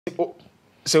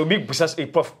So big business a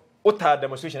prof. Ota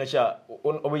demonstration actually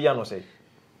obi ya no say.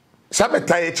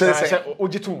 Sabetai say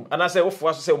ojitum and I say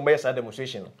ofo say o say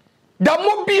demonstration. Da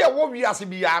mo bi e wo wiase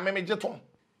bi ya me jeton.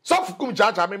 So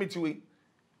Kumchacha me tiwe.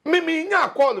 Me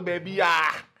nya call baby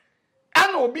ya.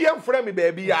 Ana obi enfra me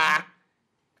baby ya.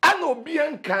 Ana obi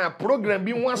enka program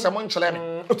bi ho asem nkyele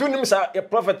me. Otunim sa a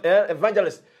prophet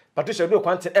evangelist Patricia do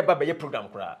kwante eba be program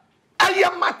kra.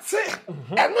 Ayamate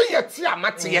eno yeti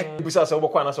amate ye. Bisa say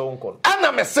obokwa na say won call.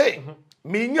 Ana me say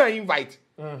me nya invite.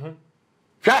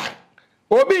 Hwa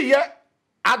obi ye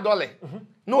adole.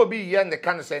 No obi ye ne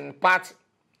kan say part.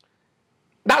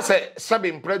 That's a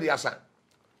seven prediasa.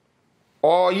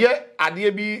 Or ye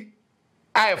ade bi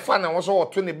I fan and also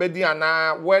to ne bedi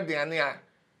ana wedding ania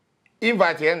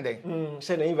invite ending.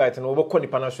 Say na invite no obokọ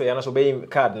nipa na so ya na so be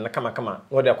card na kama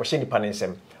no de akohye nipa ne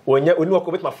nsem. Onya oni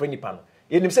okọ bet ma frɛ nipa no.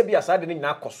 Yenim se bia saade ne nyina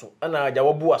akoso ana agya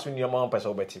wo bu aso nneema pese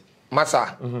obeti.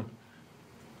 Masa.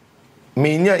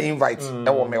 Me nya invite e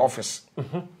wo my office.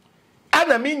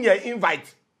 Ana me nya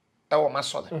invite e wo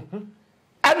masole.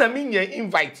 Ana me nya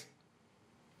invite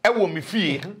e wo me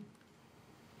fie.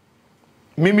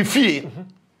 Me fie.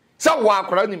 Sa wa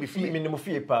akora ni me fie. Me ni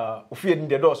fie pa. O fie ni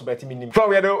de doors bet me nim. From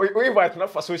we invite na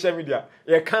for social media.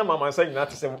 You can mama say na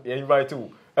to say invite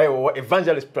you.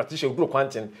 Evangelist practitioner group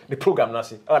content the program na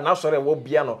say. Na sorry wo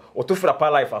bia no. O to fra pa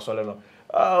life asole no.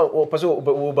 O pese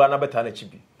o ba na beta na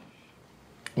chibi.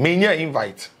 Me nya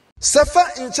invite.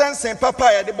 Sefa inchansen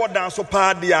papa ya de bodan so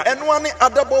padia enwane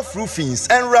adabo roofings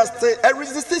and rust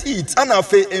resist heat and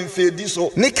afe enfedi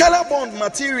so ni color bond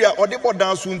material or de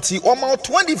bodan so nti o ma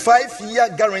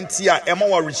 25-year guarantee a ema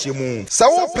wa rehemu sa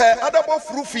wo pe adabo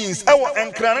roofings e wo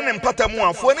enkrane ne mpatamu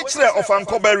afo ni kire of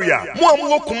ankobaria mo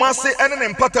amwo kumase ene ne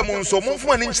mpatamu nso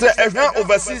momfo ani kire ehwa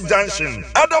overseas junction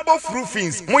adabo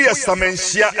roofings mo ye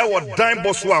samenhia e wo dan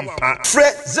boso ampa fre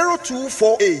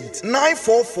 0248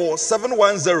 944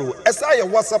 710 Esa your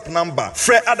WhatsApp number.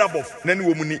 Fred Adabov. Nani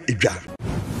womuni idwa.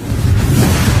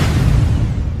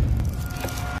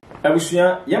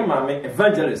 Abusuya yamame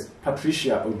evangelist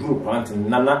Patricia Oduru Pantin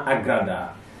Nana Agradaa.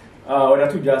 Oda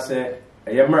to just say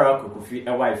yamara Kofi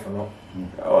a wife no.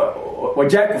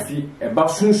 Oja Kofi e ba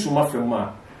sunsuma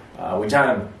fema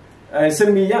oja no. Se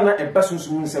mi yana e ba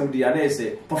sunsum nsem di ana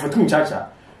se prophet Kumchacha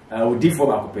odi fo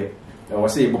ba kope.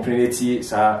 Was say opportunity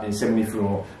sa nsem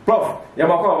from prof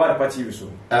yabakwa ba party so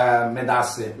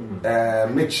medase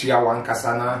mechia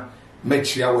wankasana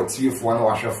mechia wotiefo na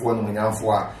wahwefo no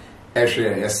nyamfo a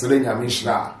ehwe yesere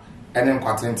nyamishra ene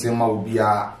nkwatenten ma obi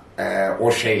a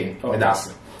ohwe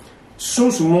medase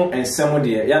sunsumu ensem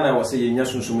de yana was say yenya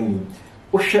sunsumu ni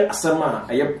ohwe asema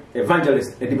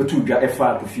evangelist edibetu dwa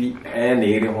efa Kofi na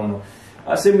ere ho no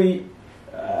asemi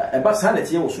eba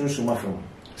sanete ye wo sunsumu afem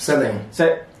selling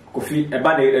say Kofi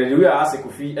eba de we are say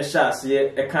Kofi e sha ase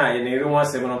e kan ye na ere ho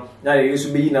asem no na ere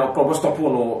so be na crop stop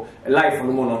no life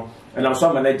no mo no na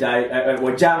so manager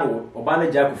wo ja no oba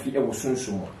na ja Kofi e wo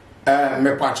sunsumu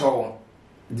me pacho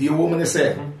the woman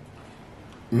say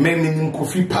me nim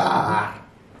Kofi pa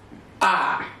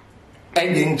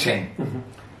ending chain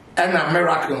and a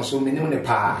miracle so me nim ne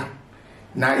pa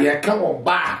na ye ka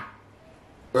oba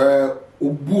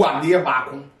obu ade ba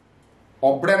ko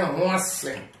obre me ho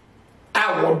ase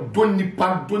awo doni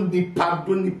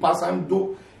pa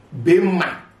sando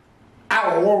bema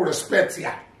awo respect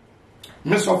ya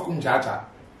Miss of Kumchacha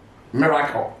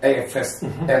miracle first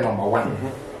number one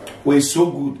we so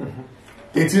good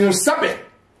it is sabe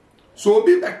so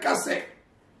be the kase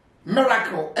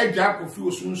miracle eja Kofi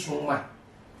osunsun ma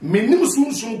menim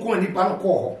sunsun ko nipa no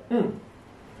ko ho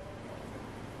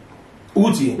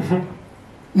uti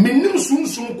menim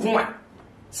sunsun ko a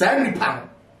sa nipa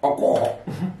okọ ho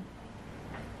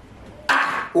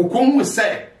okonwu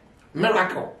say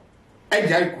miracle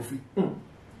eja Kofi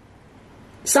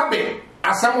sabe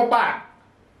asamo ba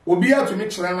obi atumi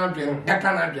kire na dwen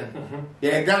eka na dwen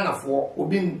ye Ghana fo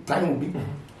obi time obi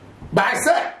ba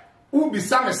say ubi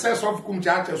some sense of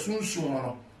Kumchacha sunsun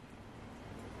no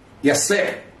yes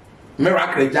say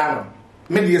miracle jano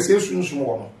me de say sunsun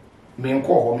no me nko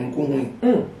ho me nko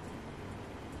hu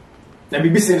na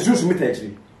bibi say sunsun me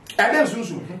tachiri e de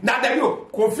sunsun na da yo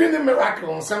Kofi ni miracle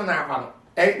on sem na aba no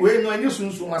we no any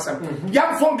sunsun asem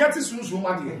yam fon get sunsun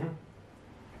ma de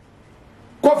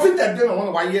Kofi that day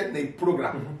no wa ye na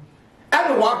program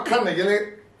and wa kan na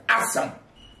yele asem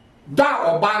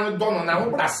da oba no do no na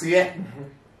ho brase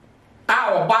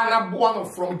oba na bo no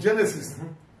from Genesis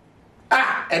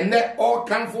and then all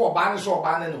can for oba no so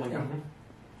oba na no nyam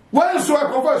when so e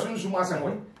Kofi sunsun asem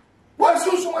when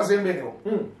sunsun asem be no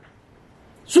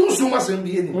sunsun asem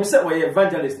be ni say we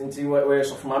evangelist nti we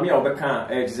so for mama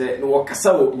obeka say no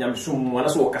kasa wo nyamsum wana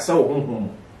so kasa wo honhom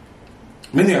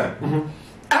Menia.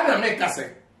 Ana make us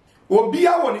say,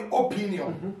 Obia won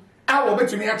opinion. I will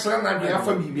bet me actually not be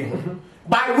for me.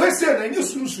 By we say, and you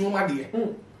soon, my dear.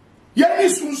 Yet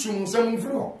you soon, some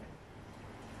floor.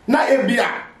 Na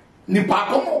ebia, ni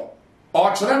pacomo,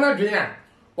 or Chalana Dream,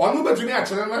 or no bet me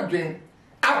actually not dream.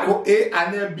 Ako A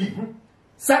and B.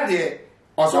 Saturday,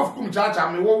 or soft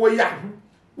Kumchacha, me wo ya.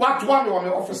 What one on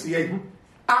the office here?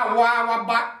 Ah,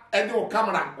 back and no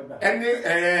camera,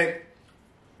 and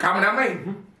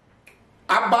cameraman.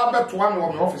 About one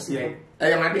on the office here.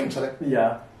 I am a danger.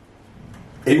 Yeah.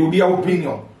 It will be your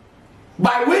opinion.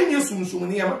 By when you soon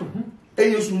near,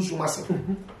 and you soon must.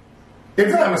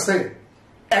 If I must say,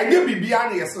 and you be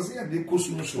beyond the associate, they could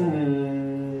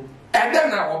soon. And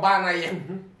then I will ban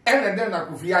and then I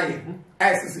could fly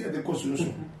as the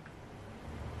costume.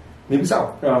 Maybe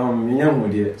so. Young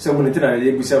dear, someone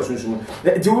did we sell soon.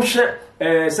 Do you share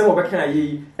some of a kind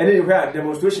ye and anywhere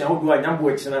demonstration? How do I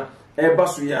number it? A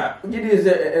basuya, it is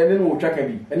a little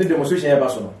tracking and the demonstration a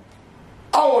basso.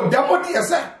 Oh, demo dear,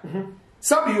 sir.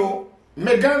 Some of you,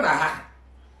 Megana,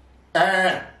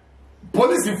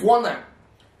 police if one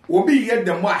will be yet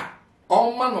the more.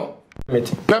 Oh, mano,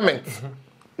 payment.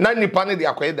 Nani pane the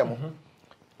acquaint them.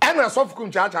 And a soft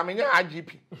Kumchacha, I mean, IGP.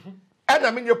 And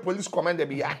I mean, your police commander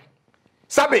be I.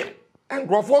 Sabe, and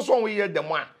grow for some we hear them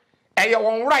one. And you're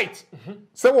on right.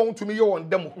 So won't to me you on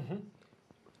demo.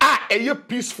 Ah, a you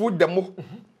peaceful demo.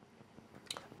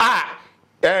 Ah,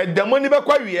 the money back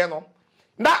where we are.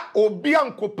 Na obi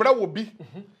ankopra obi.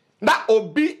 Na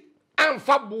obi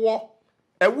amfabo.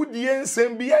 E wudi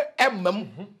ensem bi emam.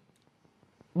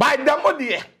 By demo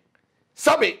de.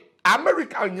 Sabe,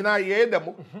 America nyina ye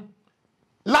demo.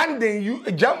 London,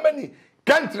 you Germany,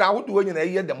 country would do when you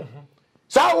hear them.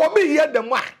 So I will be here the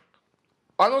more.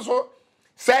 And also,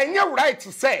 say you're right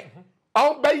to say,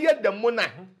 I'll be here the money.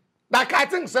 Like I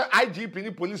think, sir,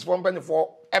 IGP police company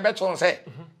for a better say,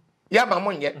 yeah, my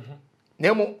money yet.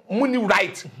 No money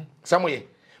right somewhere.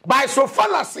 By so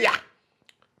fallacy,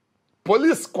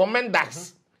 police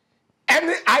commanders,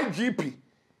 any IGP,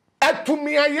 and to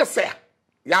me, I say,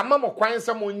 your mama crying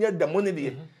someone yet the money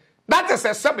there. That is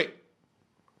a subject.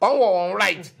 On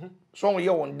right, so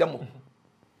you on demo.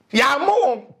 Ya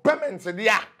more payments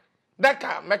there. That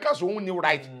can make us only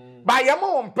right. By your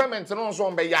more payments and also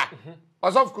on by ya.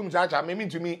 As of Kumchacha, mean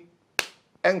to me,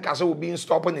 and Castle will be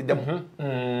stopping the demo.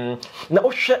 Now,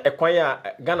 share a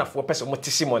choir Ghana for person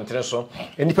Motissimo Montreso,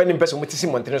 independent person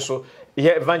Motissimo Montreso,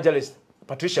 here evangelist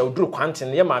Patricia Drew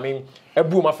Quantin, yeah, mammy, a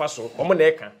boomer faso, or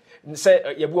Moneca,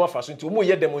 say your boomer faso to move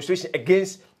your demonstration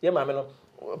against your mamma.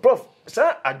 Prof,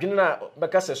 sir, I didn't know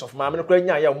because of my American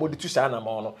ya mood to Sana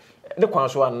Mono. The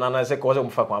council and Nana said, cause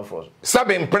of Fakwan Frost.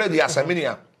 Sabin Predi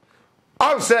Asaminia.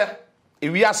 I'll say,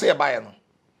 if we are say a buyer.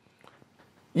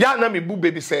 Yana me boo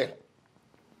baby say.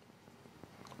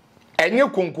 And you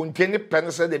can continue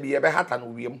penance de be ever hat and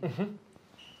William.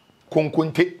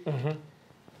 Conconte.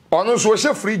 On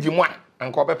social free Jimoy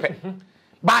and Cobepe.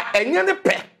 By any other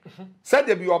pair, said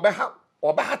they be obeha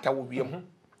or bahata William.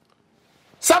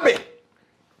 Sabe.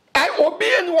 I will be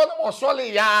in one more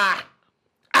solid ya.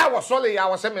 I was solid, I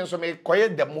was saying so make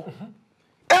quiet demo.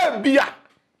 Bia,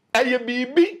 and ye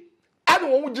be, and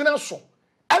one generation,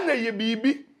 and ye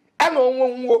be, and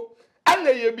one wo, and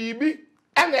ye be,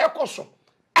 and a cosso,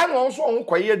 and also on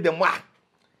quiet demo.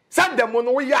 Send them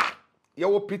on ya,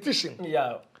 your petition.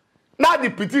 Yeah. Now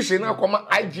the petition, I come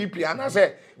IGP, and I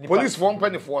say, police form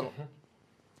 24.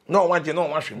 No one, you know,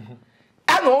 washing.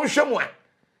 And on someone.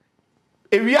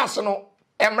 If we ask no.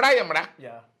 Emra.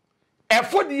 Yeah. A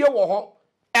 4-year war,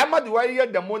 Emma do I hear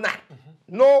the monarch.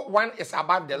 No one is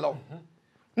above the law.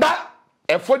 Now,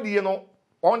 a 4-year no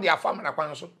on their family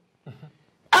council.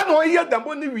 I know here the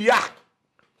money we are.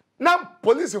 Now,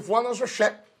 police if one also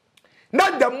share.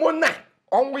 Not the monarch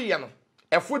on we know.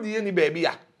 A 4-year ni baby.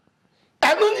 I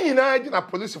don't need a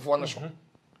police if one also.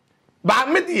 But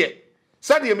media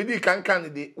said the media can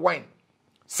candidate wine.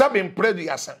 Sabin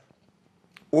Prediasan.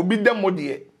 Obi them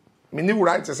modie. Many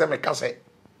right to say me kase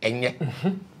enye.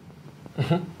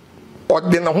 Or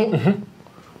de na ho.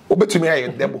 Obetumi aye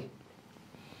debo.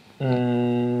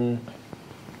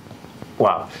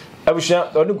 Wow.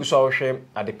 Abusha onu guso ahwe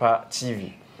Adepa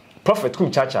TV. Prophet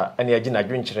Kumchacha ene agi na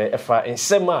dwenkyere efa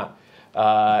ensem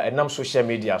a enam social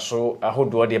media so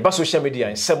ahodo de ba social media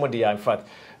ensem de in fact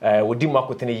wodi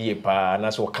makotene yie pa na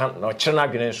so kan na kyere na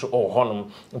adwene so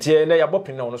honom nti na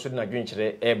yabopin na ono so de na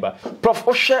dwenkyere eba prof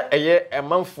ohwe eye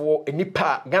emanfo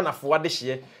enipa ganafo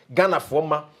adehye ganafo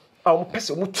ma a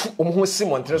pese mutu ho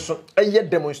simontre so eye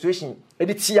demonstration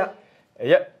editia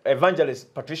eye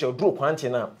evangelist Patricia Drew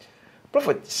Quantin na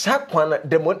prophet sakwana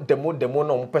demo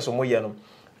na pese mo ye no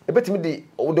ebetimi di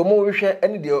odomo hwe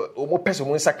ene de omo person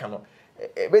mo nsaka no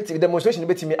ebetimi demonstration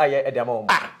ebetimi aye e de ama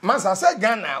ah mansa say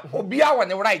Ghana obi a won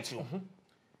right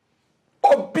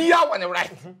obi a won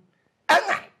right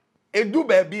ena edu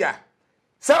ba bia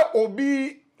say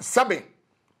obi sabe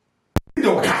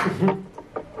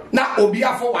na obi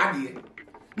afọ wade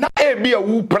na ebi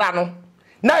awu pra no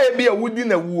na ebi awu di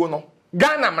na wu no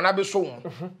Ghana mana be so wo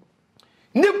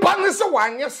nipa ne se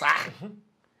wanye sa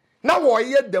na wo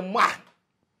ye demo a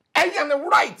eye ne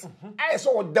right aye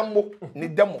so wo demo ni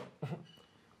demo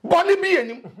boni bi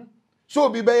enim so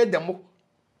obi be ye demo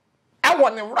e wo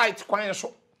ne right kwan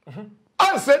so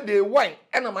answer dey wine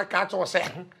ena maka cha wo se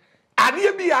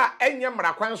ade bi a enye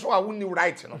mra kwan so a wo ni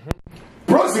right no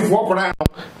process for kora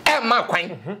no e ma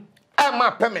kwan e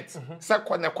ma permit se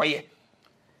ko ne koye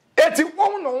eti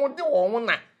won no de won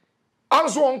na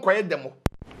anso won koye demo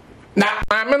na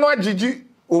ame no agigi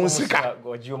on sika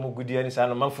goji omo gudi ani sa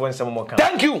no manfo nsem mo kan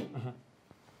thank you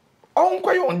on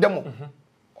koye on demo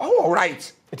all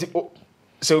right eti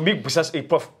so obi busas a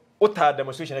prof ota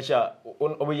demonstration a cha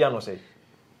obi ya no say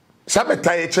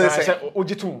sabeta e chere say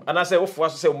ogitum ana say ofo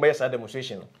aso say o meye sa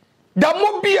demonstration da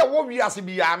mo bi e wo wi ase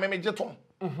bi ya me gitum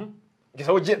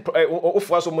gesa ogi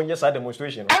ofo aso mo nya sa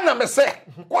demonstration ana me say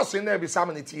kwose na bi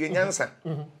sam ne tie nyansa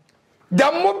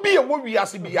da mo bi e wo wi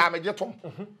ase bi ya me gitum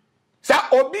sa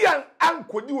obi an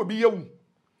kodi obi yawu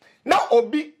na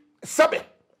obi sabe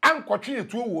an kwotwe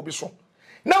etu wo obi so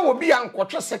na obi an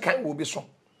kwotwe sekan wo obi so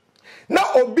na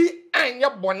obi anya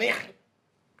bone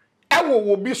a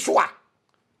ewo obi so a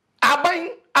aban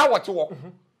awote wo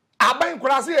aban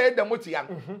kurase e da motia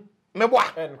mebo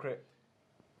a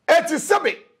eti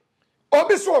sabe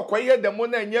obi so okoye da mo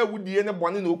na anya wudie ne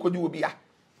bone na okodi obi a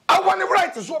awone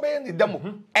right so be ni demo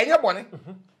enye bone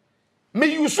me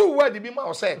yusu word bi ma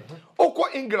o say oko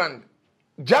England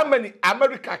Germany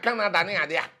America Canada ne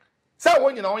ade a say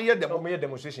won nyina won ye demo me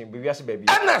demonstration be wiase ba bi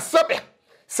ana sabe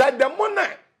say demo na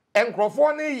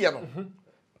enkrofo ne ye no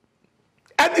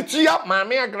ade tia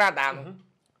maame Agradaa no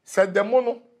say demo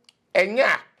no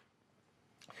enya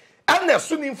ana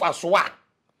suni mfaso a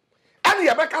ana ye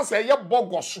beka say ye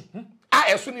bogos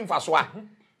a esuni mfaso a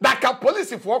that ka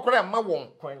police for kora ma won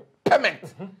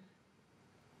payment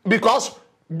because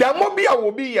demo bi a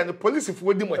wo bi ye no police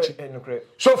for di mochi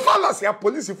so fallacy a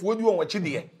police for di won wachi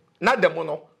de na demo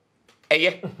no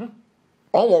eye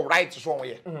on wo right so on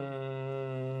ye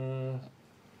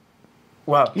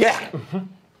wow yeah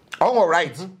on wo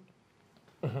right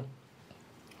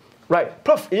right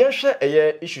prof ye hwe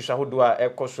eye issues ahodo a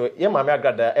ekoso ye maame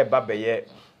Agradaa e ba beye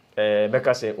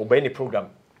beka say obey ni program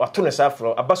wato ne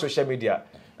safro aba social media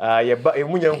ye ba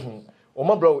emunya hu o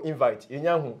ma bro invite ye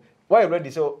nya hu why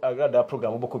ready so Agradaa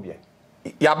program oboko bia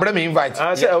ya bra me invite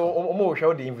say o mo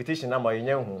hwe the invitation na ma ye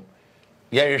nya hu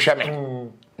ye hwe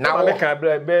me na wo ka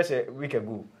bra be say week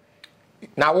ago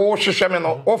na wo hwe me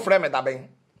no o frɛ me da ben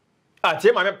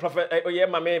tie maame prophet ye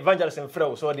maame evangelist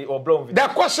frɛ so the bro the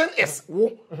question is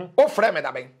wo o frɛ me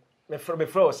da ben me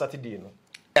frɛ Saturday no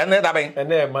ene da ben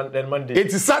ene Monday it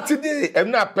is Saturday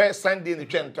ene apɛ Sunday ni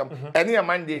twentom ene ya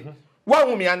Monday wa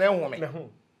hu me ana hu me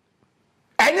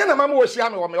ene na mama wo hia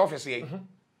me wo me office yi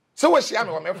se wo hia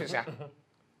me wo me office ya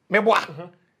me boa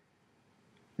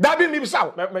da bi mi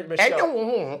bisaw ene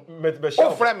hu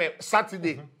o frɛ me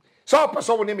Saturday so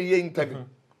person wo ne me ye interview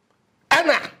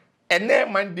ana ene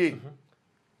Monday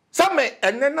some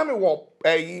ene na me wo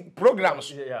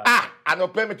programs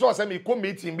anope me to say me ko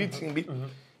meeting bi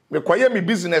me kwaye me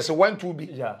business 1 2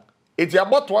 bi it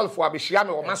about 12 for abihia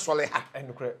me wo masole ha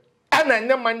ana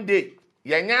ene Monday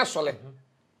ye nya asole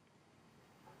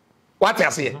what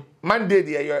you say Monday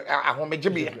de ahomeje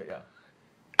bi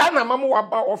ana mamu wa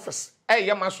ba office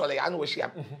ye masole ya na wo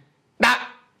hia na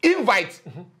invite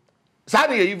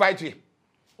say ye invite you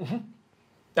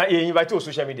na ye invite on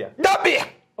social media that be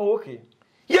oh okay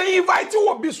ye invite you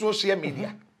on social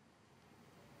media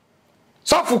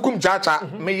so for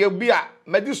Kumchacha me ye bi a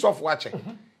me di soft watch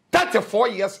 34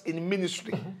 years in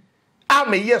ministry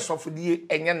am a years of the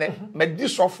enye ne me di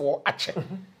soft for ache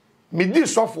me di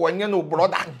soft for enye no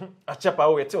brother ache pa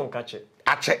we te on ka che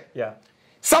ache yeah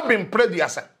sabin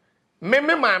producer me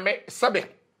maame sabe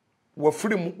wa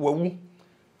firim wa wu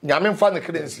nyame mfa ne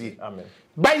kredensie amen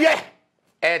baye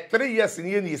 3 years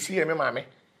ni ye esi me maame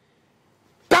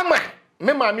tama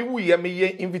me maame wu ye me ye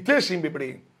invitation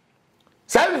bebre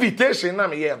sa invitation na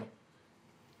me ye no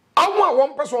awu a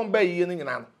won person ba ye ni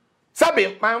nyina no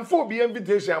sabe manfo bi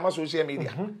invitation ama social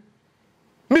media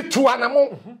me tu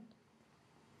anamo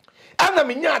ana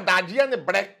me nya adaje ne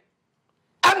bre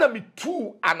ana me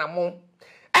tu anamo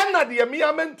ana de me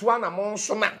amentu anamo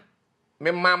so na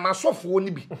me mama sofo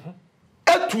ni bi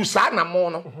etu sa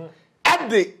anamo no at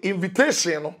the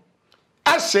invitation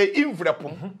I say envelope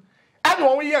and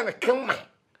one year and come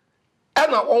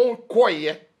and our own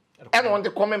choir and on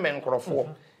the common man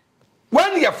for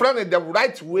when your friend the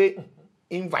right way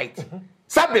invite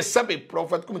sabe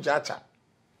prophet Kumchacha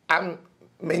and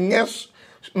menyes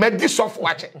this of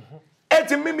watch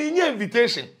et me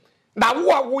invitation na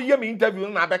wo ye me interview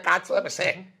na be ka tell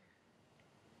say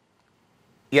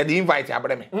ye the invite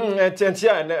abreme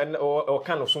tentia and or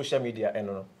kind of social media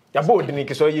no ya bold ni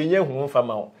ke so ye nya hu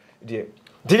fama o de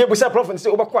you busa prophet say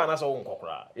obakwa na so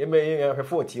nkokra ye me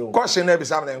hwefo tie o question na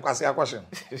bisa na nkwase question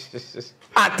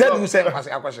I tell you say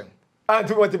nkwase question and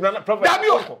what prophet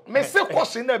Dabio me say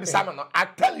question na bisa no I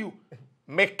tell you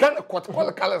me can quote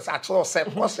colors actually say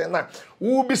question na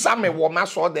wo bisa me wo ma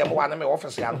so dem wa na me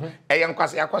office ya no e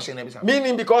nkwase question na bisa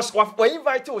meaning because we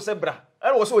invite you say bra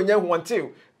and was so nya hu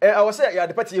until I was say ya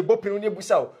the party ye bopinu ne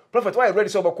busa o prophet why you ready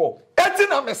so obakọ eti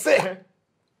na me say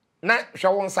na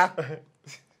hwa wonsa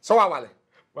so wale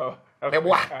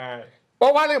Eboa.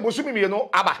 O wale bosumi mi no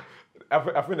aba.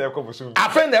 Afen na ekọ bosumi.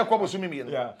 Afen na ekọ bosumi mi no.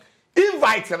 Yeah.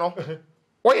 Invite no.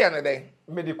 O ye ne den.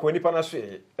 Me de ko nipa na so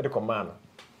e de ko man.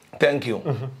 Thank you.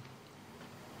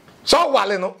 So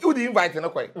wale no, you the invite no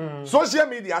kwai. Social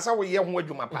media asa we ye ho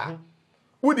adwuma pa.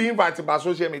 Who the invite ba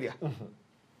social media.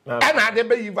 And I dey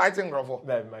be inviting grofo.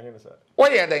 Na ma nyi sir. O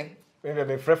ye den.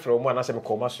 Me frefre mo na se me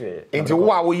ko ma so e. Enti wo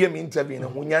a wo ye me interview no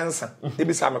ho nyansa. E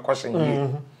bi sa me question yi.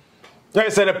 Yeah,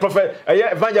 said the prophet,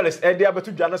 evangelist, they are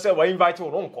to Jana say, we invite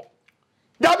you, uncle.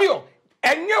 Dabio,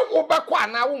 and you obakwa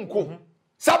na uncle.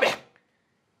 Sabe,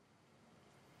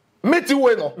 meti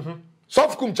weno,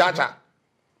 soft Kumchacha,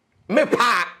 me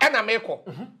pa, and a meko,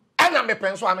 and a me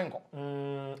penso amenko.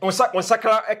 On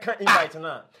sacra, I can't invite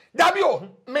na. Dabio,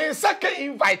 me second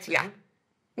invite ya,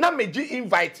 na me ji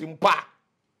invite him pa,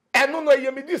 and no ye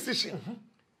me decision,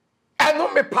 and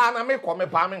no me pa na meko, me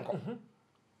pa amenko.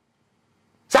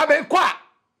 Sabe kwa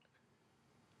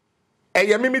e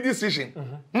ye me decision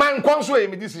man kwanso e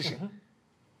me decision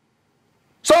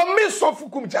so me so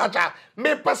Kumchacha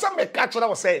me pesa me catch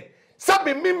na say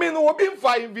sabe me no obi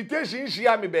mfa invitation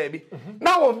share me baby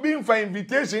na obi mfa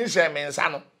invitation share me nsa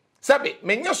no sabe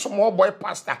me nye small boy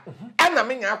pastor na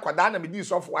me nya akwada na me di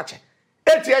so fo wache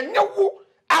eti enye wo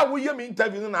a wo ye me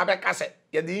interview na abeka say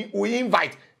ye di we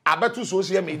invite abeto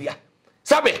social media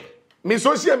sabe me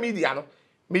social media no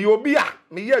me obi a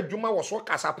me ye adwuma wo so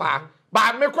kasa pa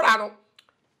ba me kora no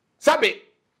sabe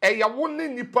e ya wo ni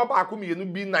nipa ba ko me no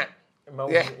bi na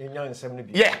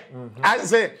yeah I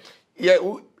say yeah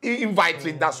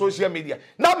invite that social media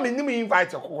na me ni me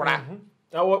invite kokora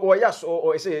na wo yes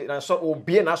o say na so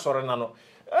obi na sore na no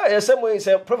say mo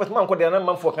say prophet man ko de na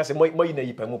man fo ka say mo yi na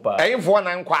yipa mu pa fo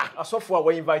na nkwa asofo a wo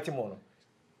invite mo no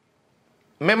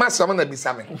me ma sam na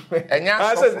bisa me enya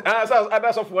asofo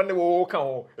asofo ne wo ka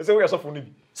ho say we asofo no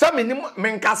bi sa me ni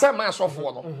me nkasa ma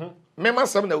asofo no me ma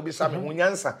sam na wo bisa me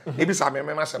hunyansa e bisa me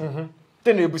ma sam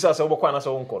te na ebisa say wo kwa na say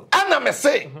wo nko ana me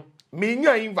say me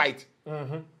nya invite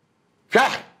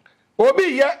hwa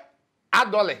obi ye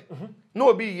adole no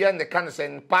obi ye ne kan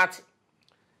say part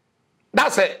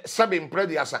that's a seven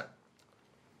prediasa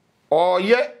or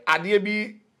ye ade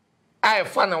bi ai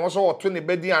fa na wo so wo to ne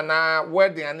bedi ana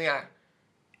wedding ana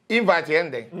invite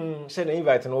ending say na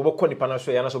invite no wo nipa na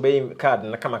so ya na so be card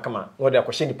na kama wo de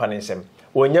akohye nipa ne nsem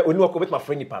wonya oni wako bet ma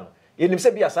friend nipa no yenim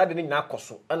se bia sa de ne nyina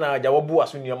akoso ana agya wo bu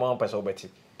aso nnuama won pese wo beti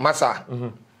masa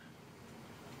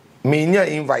me nya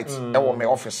invite e wo me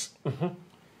office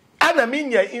ana me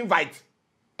nya invite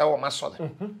e wo masole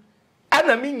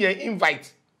ana me nya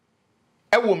invite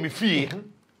e wo me fie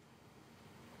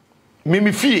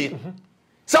me fie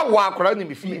sa wo akora ni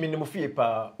me fie me ni fie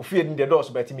pa o fie ni de dos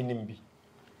beti me nim bi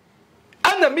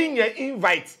ana me nya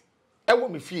invite e wo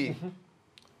me fie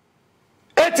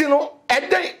eti no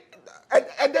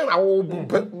eden na wo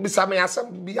bisa me asem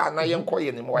bi ana ye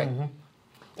nkoye ni mo wai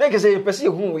like say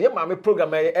person who ye ma me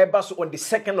program e ba so on the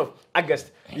 2nd of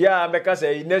August yeah because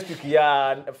say next week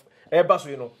yeah e ba so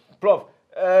you know prof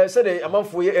say the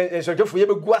amanfo ye sojofo ye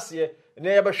begu ase na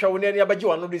ye be hwa wo na ye ba gi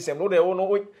wano do sem no de wo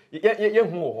no ye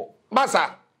hu ho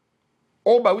basa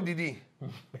o ba udidi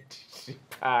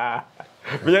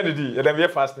me ya didi e da me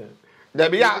fasting da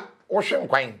be ya wo hwe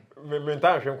nkwan me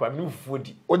ntan hwe nkwan me fufu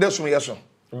di o da sum yeso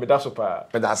me da so pa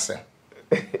pedase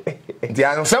di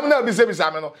ansem na bi se me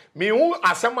no me hu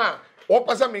asem a wo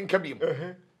pese me nka bi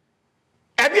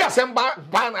e di asem ba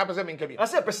na pese me nka bi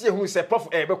ase pese hu se prof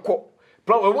e be ko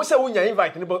prof wo se wo nya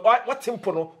invite ni but what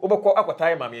tempo no wo be ko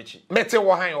akwata ma me echi mete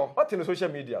wo han yo what in social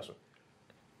media so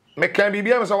me kan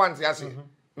bibia me so wante ase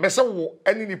me se wo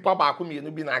ani nipa ba ko me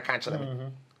no bi na aka kire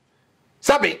me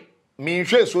sabe me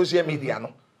hwe social media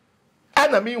no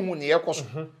ana me hu ne ye ko so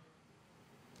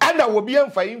and I will be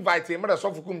invite him at a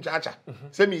soft Kumchacha.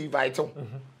 Semi invite him.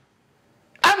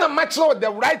 And a match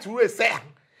the right way, say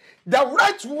the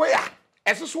right way,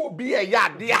 as this will be a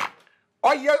yard, dear,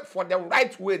 or yet for the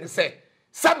right way to say,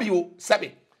 Sabi.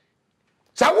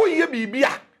 So we be beer.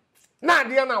 Now,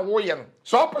 dear, now, warrior,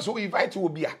 so person invite you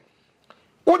beer.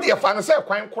 Oh, dear, fan say,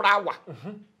 quine crawa.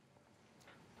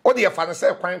 Oh, dear, fan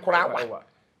say, quine crawa.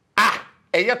 Ah,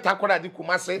 a yet takora di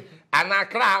kumase, and I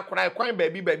cry, quine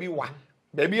baby, wa.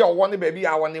 Baby, or one baby,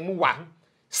 I want to move.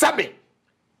 Sabi,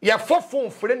 you're 4 phone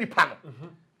for any panel.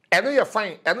 I know you're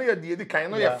fine, I know you're the kind, I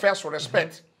know you're first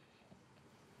respect.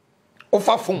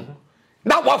 Offer phone.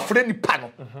 Now, what friendly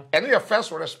panel? I know you're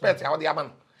first respect, how the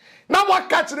man. Now, what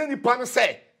catch any panel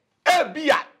say?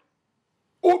 Bia,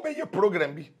 obey your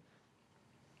program be.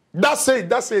 That's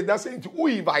it. Who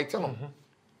invite you?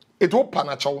 It will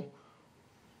panacho.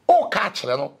 Oh, catch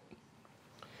no.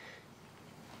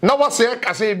 Now, what say,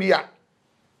 Casay Bia?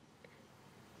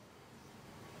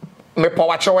 Me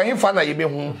powacho him fa na ye be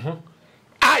hu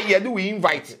ah ye do we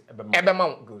invite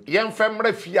ebema ye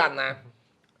mfemre fia na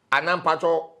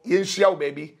anampacho ye nhia wo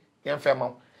baby ye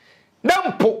mfema na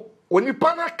mpo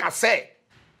onipa na kase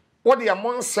wo de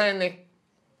amonsen ne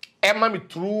ema me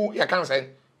through ye kan say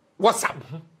WhatsApp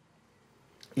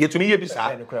ye tumi ye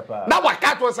bisa na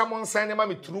wakato sa monsen ne ma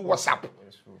me through WhatsApp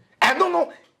I don't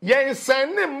know ye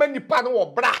sen ne ma nipa no wo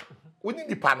bra oni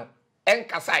nipa no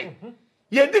enkasai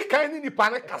ye di kan ni nipa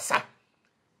na kasa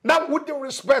na would you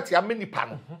respect ya me nipa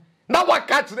no na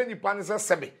waka kire nipa ne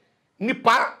sebe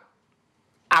nipa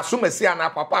asumesi ana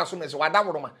papa asumesi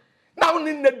wadaworoma na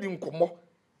woni nadi nkomo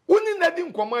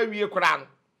awie kura no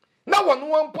na wono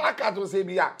wan pa ka to se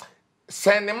bia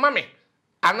sen ne mame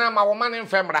ana ma wo ma ne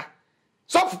mfemra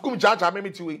so fukum chacha me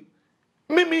mitiwe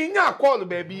me nya call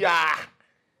baby ya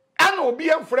ana obi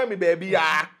enfra me baby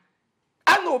ya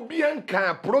ana obi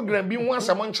enka program bi ho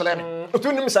asem nkyele me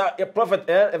otunim sa a prophet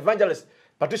evangelist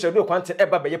Patricia do kwante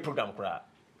eba be program kura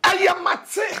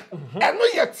ayamate eno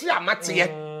ye ti amate ye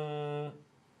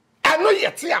eno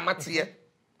ye ti amate ye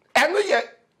eno ye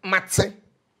mate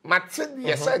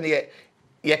ye say ne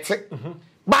ye ti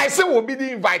by say wo bi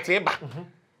di invite eba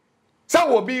say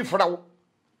wo bi fra wo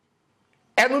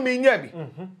eno me nya bi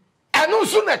eno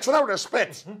so natural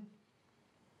respect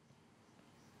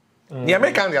the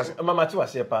Americans mama ti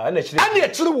wase pa na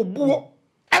chire wo buo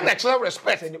and natural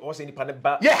respect o say ni pa ne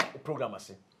ba program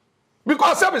ase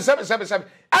because seven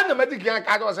and the medical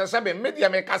card was 7 media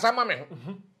me kasa ma me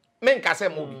men kasa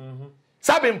mo bi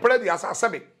 7 pray as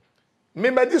 7 me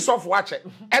medi soft watch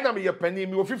and am ye pani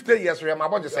me 50 years we am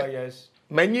about to say yes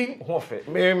manyin ho fe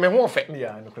me ho fe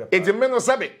yeah no crap it me no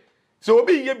 7 so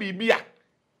obi ye bibia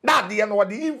na de no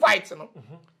the invite no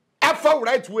afa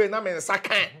right way na me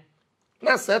nsakan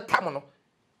na se tam no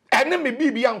ene me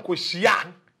bibia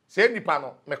nkohia se nipa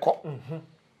no me ko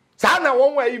sa na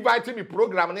won wa invite me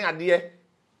program ne ade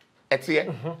etie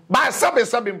ba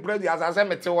sabe mpredi as I say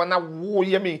mete wona wo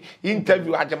ye me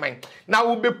interview ajeman na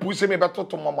wo be push me be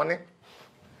toto momone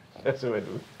that's what we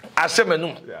do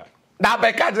asemenu da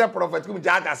be ka the prophet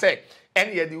Kumchacha say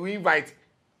any ye the invite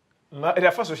ma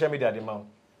e for social media de ma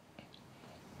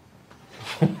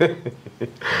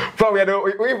from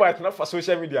we invite na for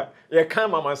social media you can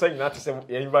mama say na to say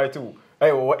you invite you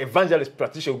evangelist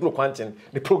practitioner group quantin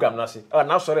the program na say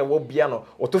na sorry wo bia no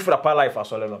o to fra pa life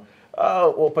asole no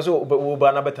o person wo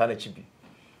ba na beta na chibi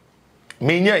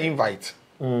me nya invite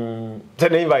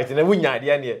tell invite na wunya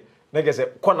de ne na ge say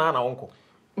kona na wonko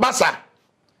basa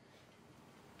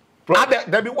ada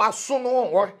da bi waso no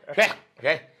wo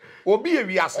hwe obi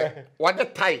ewi ase wo de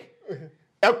tai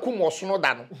ekum oso no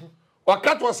da no o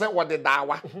ka to say wo de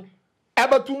dawa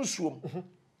ebatu nsuom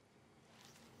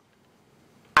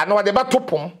ana wo de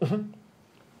batopom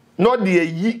no de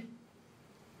yi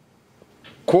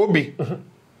kobi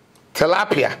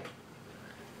tilapia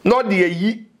no de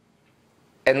yi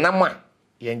enama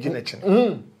ye ngina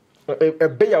chen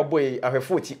ebe ya boy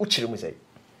ahwefoti uchiremu say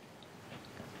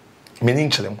menin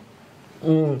chiremu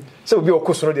so obi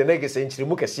okoso no de na gese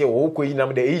nchiremu kese wo koyi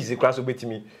nam de easy class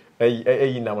obetimi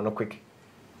eyi nam no quick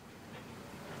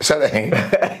say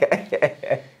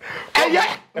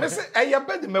aya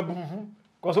bed mebu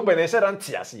koso be na say dan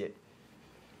tiase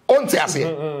on tiase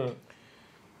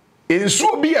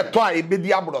ensu bi eto a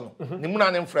ebedi abro no ni mu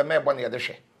na ne mfrema ebo na ye de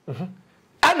hwe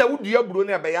ana wudi abro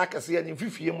na be ya kase ya ni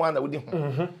fifie mu ana wudi ho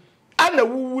ana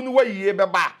wuwu ni wayiye be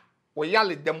ba wo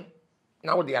yale dem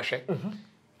na wo de ahwe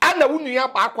ana wunu ya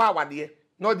ba akwa awade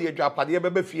na o de adwapade be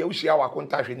ba fie wo hia wa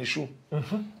konta hwe ni shu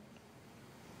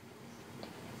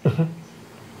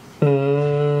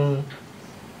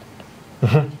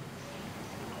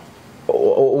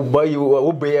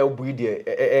obey de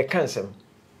e kansem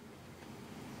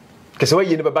Because when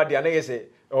you never bad, I say,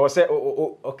 or say,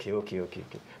 okay.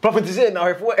 Prophet is saying now,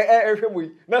 if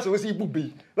we, that's what we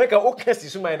be. Like a okay,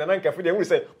 so my and I can we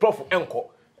say, Prof.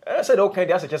 Uncle. I said, okay,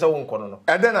 that's just a one corner.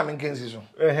 And then I'm in Kansas.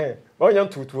 One young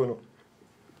two.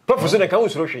 Professor, I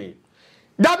can't show you.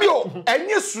 W, and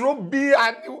yes, be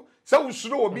and so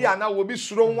slow be and I will be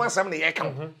slow once I'm the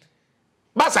account.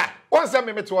 Bassa, once I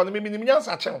met one, maybe millions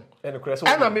are channel.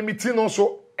 And I may meet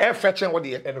also air fetching what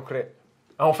the end of credit.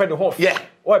 I'll fed the whole, yeah,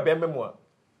 or a memoir.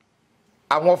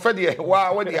 I won't fed the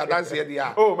what the dance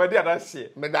here. Oh, my dear, that's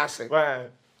it. Me that's it.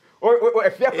 Oh,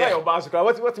 if you're crying about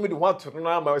what me want to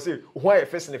know, I say, why a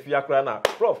face in if you're crying now,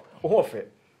 Prof, who fair?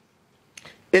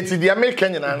 It's the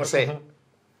American and say,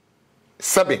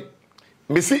 Sabi,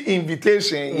 Missy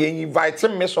invitation, you invite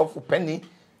me of penny.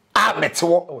 I met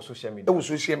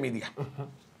social media.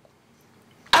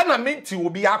 And I meant you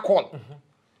will be a call.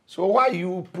 So why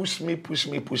you push me?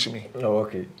 Oh,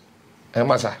 okay.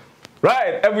 Massa.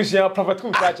 Right, every year, Prophet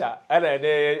Kumchacha, and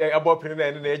about Penny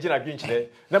and the agent against the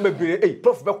number be a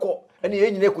Prof. Beko, and the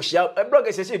engineer could share a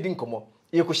blogger says, didn't come on.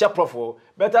 You could share Prof.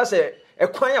 But I say, a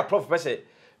choir professor,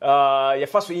 your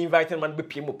first we invited man be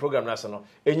PMO program national.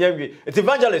 And you, it's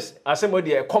evangelist, as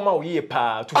somebody a common year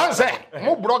pa to answer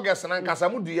more bloggers and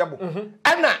Casamu Diabo.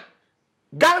 Anna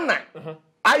Ghana,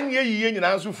 I near you and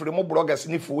answer for the more bloggers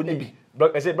in if we need be.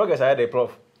 I said, bloggers, I had a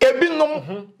prof.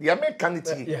 Ebinum, the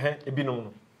Americanity,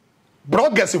 Ebinum.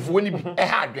 Bloggers if we need a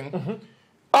hard.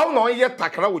 Oh no, yet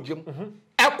Takara with him.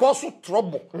 A cause of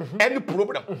trouble, any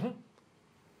problem.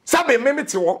 Sabe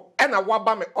Memito and a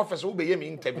Wabame office will be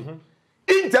interview.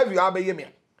 Interview I'll be me.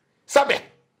 Sabe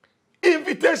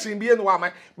invitation be no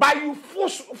man, but you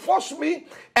force me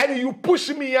and you push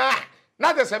me.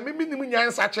 Not as a minimum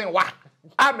answer chain.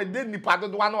 I'm a deadly part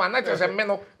of one, not as a man.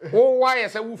 Oh, why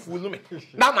as a wolf will me.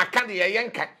 Now my candy a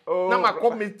yanka. Now my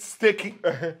call me sticky.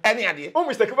 Any idea? Oh,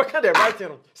 Mr. Kuba can't write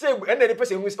him. Say, and then the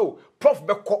person who is, oh, Prof.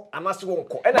 Beko, and I won't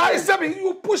call. And I said,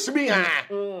 you push me.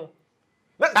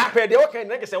 That's the okay,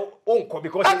 next uncle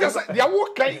because they are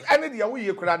working any the way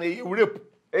you could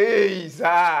rip.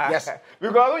 Yes,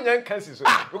 because young cases.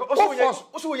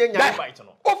 Also, young bite.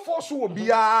 Of course, will be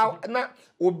a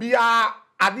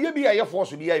dear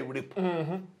force will be a rip.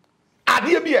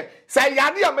 Adia be say,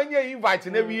 Yadia many invite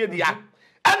in every year,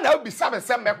 and there'll be some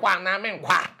qua, men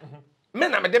qua.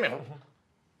 Men are a demi.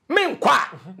 Men qua,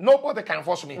 nobody can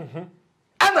force me. And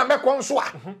I make one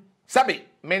swat. Sabi,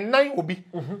 men nine will be.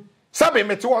 Sabe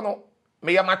metuano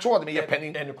me ya mature me ya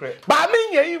penny but I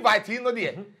mean you invite you no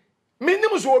there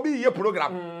minimum will be your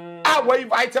program I will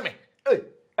invite me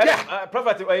yeah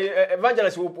prophet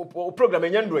evangelist will program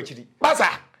en yandu achiri basa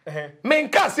me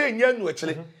nka say yandu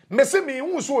achiri me say me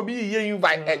hu so be ye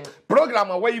invite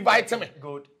program will invite me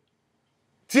good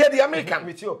tie the American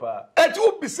me tie pa et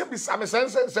will be say me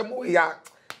sense mo ya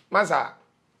masa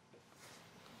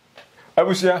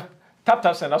abusia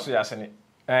tap send aso ya sene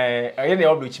I any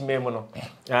outreach memo.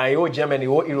 You Germany,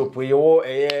 you Europe, you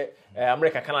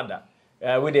America, Canada.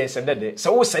 We they send that.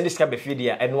 So we send this kind of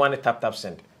video and one tap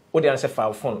send. We they answer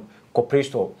file phone. Corporate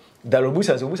store. The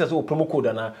robustness promo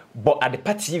code na. But at the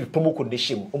party promo code they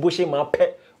shame. Obo shame man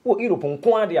pay. We Europe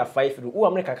on they are $5. We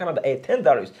America, Canada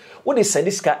 $10. We they send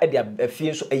this car at their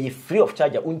fee so free of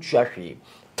charge. Unchuashi.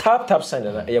 Tap send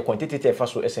na a quantitative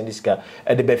first so send this car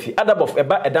at the befi. Other of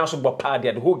a dance of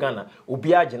party the whole Ghana.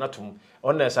 Ubia genatum.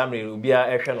 On the summary will be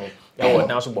a channel. I will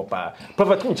dance of Papa.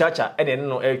 Prophet Kumchacha and then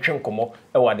no a train como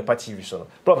or the party so.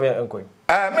 Prophet Uncle.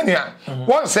 Many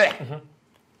one say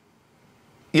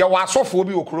you are so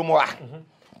phobia Kurumoa.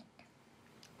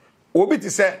 Obi to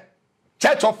say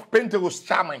Church of Pentecost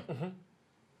charming.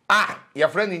 Your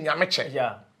friend in Yamache.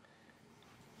 Yeah.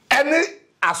 Any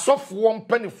a soft one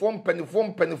penny phobia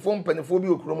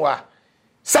Kurumoa.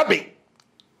 Sabi.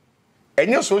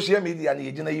 And your social media and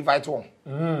you invite one.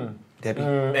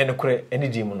 And cre any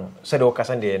demon said o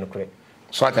kasande and cre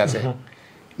so I say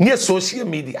near social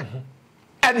media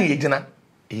any agent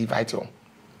invite you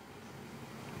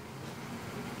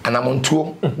and I'm on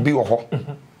tour be ho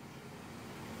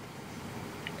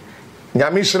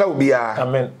nyame shira obi a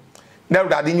amen na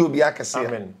urade nyi obi akese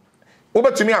amen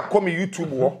obetumi akọ me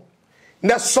YouTube wo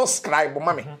na subscribe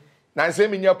mama na say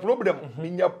me nya problem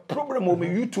o me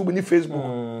YouTube ni Facebook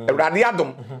urade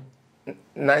adom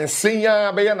na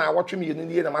senya be na watch me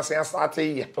ni na masen start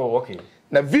here. Oh, okay.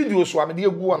 Na videos so am dey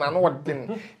egu na no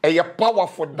den e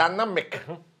powerful dynamic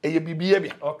e bibia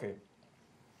bia. Okay.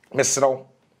 Mesraw.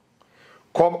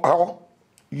 Come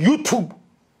YouTube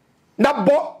na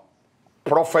bo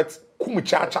Prophet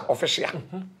Kumchacha official.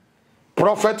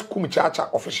 Prophet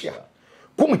Kumchacha official.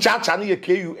 Kumchacha na ye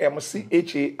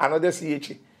KUMCHA another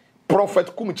CH. Prophet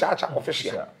Kumchacha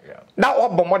official. Now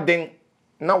what bomoding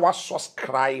now was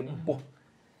subscribe.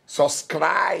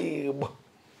 Subscribe.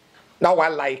 Now I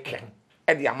like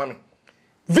Eddie Amami.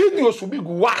 Videos will be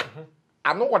good.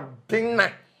 I know what thing na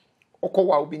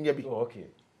Okowa will be near. Okay.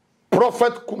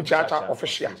 Prophet Kumchacha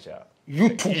official.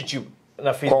 YouTube.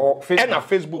 Na Facebook. And a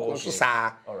Facebook also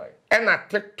sa. All right. And a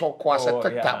TikTok was a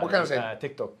TikTok. What can I say?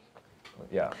 TikTok.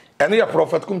 Yeah. And here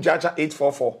Prophet Kumchacha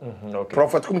 844. Okay.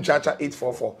 Prophet Kumchacha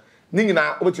 844.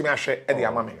 Ningina obetimi ahwe e de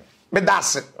amame. Me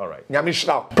das. All right. Nyame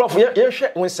shira. Prof, ye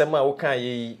hwe wonsema wo kan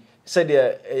ye said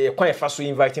the kwan fa so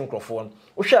inviting microphone.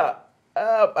 Wo hwe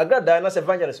Agradaa na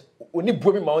evangelist oni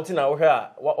buomi mountain na wo hwe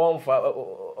a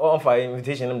on fa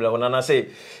invitation mbla na say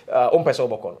on person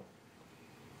oboko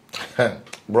no.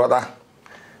 Brother,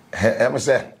 I'm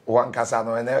say one kasa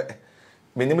no ene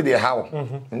menim de how.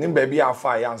 Menim ba bia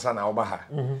afa ya ansa na oba ha.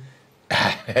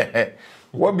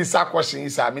 What be sa question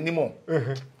is a minimum.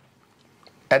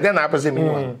 And then I present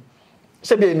me.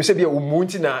 Say be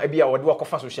umunti na bia wode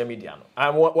wakofa social media no.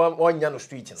 I'm one nya no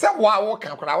street. Say wa wo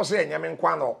kan kra wo say nyame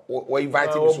nkwa no wo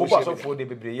invite me social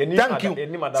media. Thank you.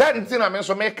 Say nti na me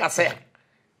so me ka say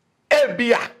e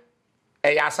bia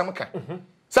e ya asam ka.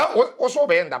 Say wo so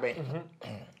be nda be.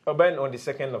 Oben on the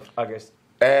 2nd of August.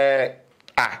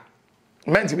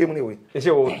 Meant to be money way. You say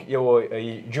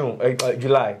you June,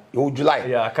 July. July.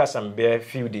 Yeah, I can some be a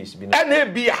few days.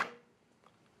 And bia.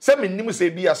 Say me nim say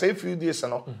bia say few days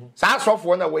no. Say so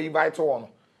for na we invite one.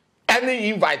 Any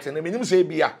invite na me nim say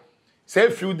bia. Say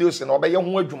few days na obeye ho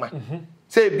adwuma.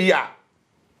 Say bia.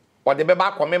 O de be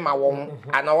ba come ma won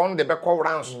ana won de be call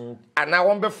rounds. Ana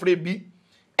won be free bi.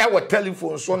 E wo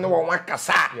telephone so ne won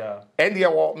akasa. And ye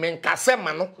wo me nkase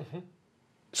ma no.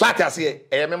 So atase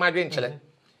e me ma dwen chele.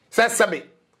 Say sabi.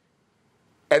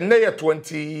 And now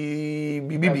 20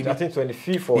 BBB. I think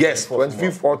 25th or yes,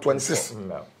 25th or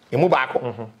 26th. Imu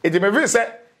baako. It me feel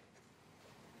say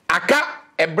aka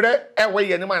ebre ewe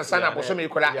ye man sana boso me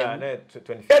kola. Yeah,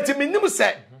 25th. Eti me nim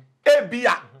say e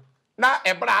bia na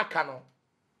ebra aka no.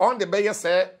 On the be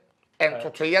say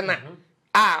entotoye na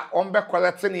on be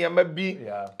collect ne ma bi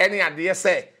any ade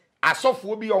say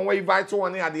asofo bi on we invite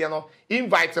one ade no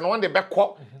invite no on the be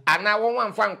call ana won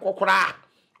wan fa nkokora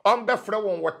on be frɛ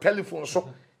won wo telephone so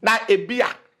na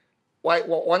ebia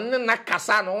won na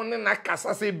kasa no won na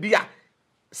kasa se bia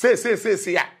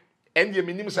se ya endie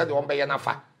minim se de on be ye na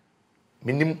fa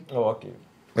minim. Oh, okay.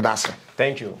 That's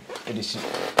thank you. Edisi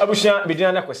abusia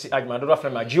medina na kwasi adwuma do afra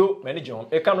magio manager hom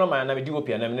e cameraman na medi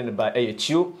opia na me ne ba e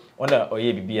tio ona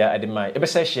oye bibia ade mai e be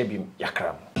sa hye bim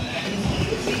yakram.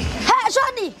 Hey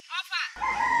Shodi ofa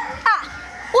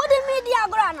udi media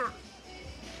grana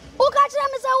uka kire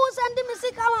me se wo send me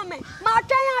sika ma me ma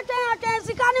twen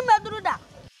sika ni meduru da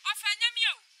ofa nyame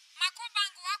o mako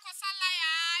bank wa ko sala ya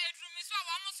edru mi so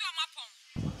wa mo so ma pon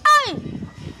ai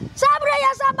sabre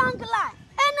ya sa bank line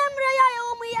enemre ya ye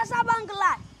o mu ya sa bank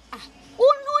line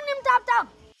unim tap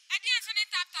edi enso ni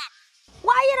tap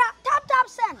wayira tap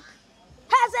send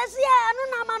has esi ya no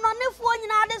na ma no ne fuo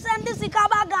nyina de send sika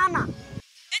ba Ghana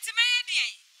enti me ye de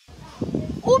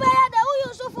ube ya de u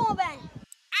Yusuf ben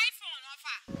iPhone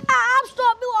ofa App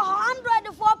Store bi wo Android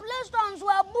for Play Store so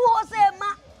abu ho se ma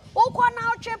ukọ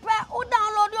na chepe u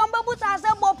download yon bebu sa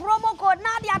se bo promo code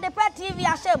na dia de pet TV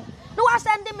asem no wa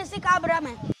send me sika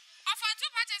brame ofa tu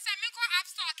pa che se me ko App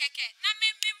Store keke na me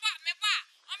ba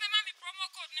o me ma me promo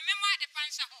code ne me mo ade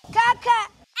pansha ho keke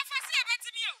ofa si e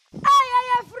betimi o ay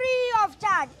free of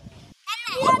charge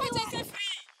ofa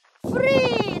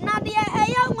free na dia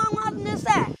eya nwanwa ne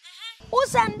se u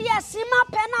send dia sima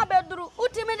pena bedru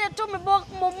utimi de to me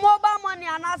mobile money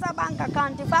anasa bank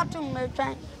account fatum me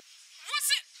twan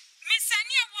wose me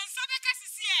sani e won sabe ka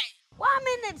sisi e 1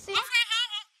 minute see ofa ha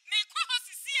ho me ko ho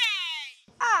sisi e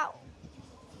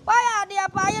why dia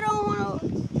pa yero hu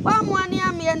wa mo ani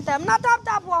amientem na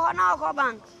tap wo ho na ko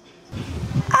bank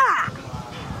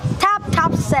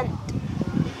tap send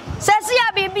sesi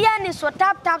ya bibia ni so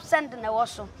tap send na wo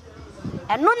so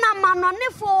eno na manone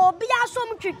fo obi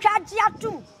asom twitwaje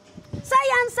atum say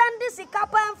yan send sika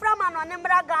pa enfra manone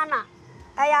mbra Ghana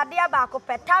ayade ba ko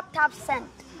pe tap send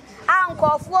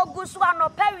ankofo ogusu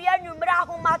anopa wi anwumra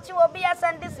ahomate obi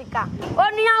send sika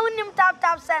oni awunim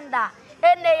tap sender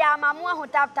ene ya mamu ahu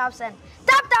tap send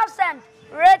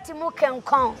rate mu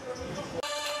kenkon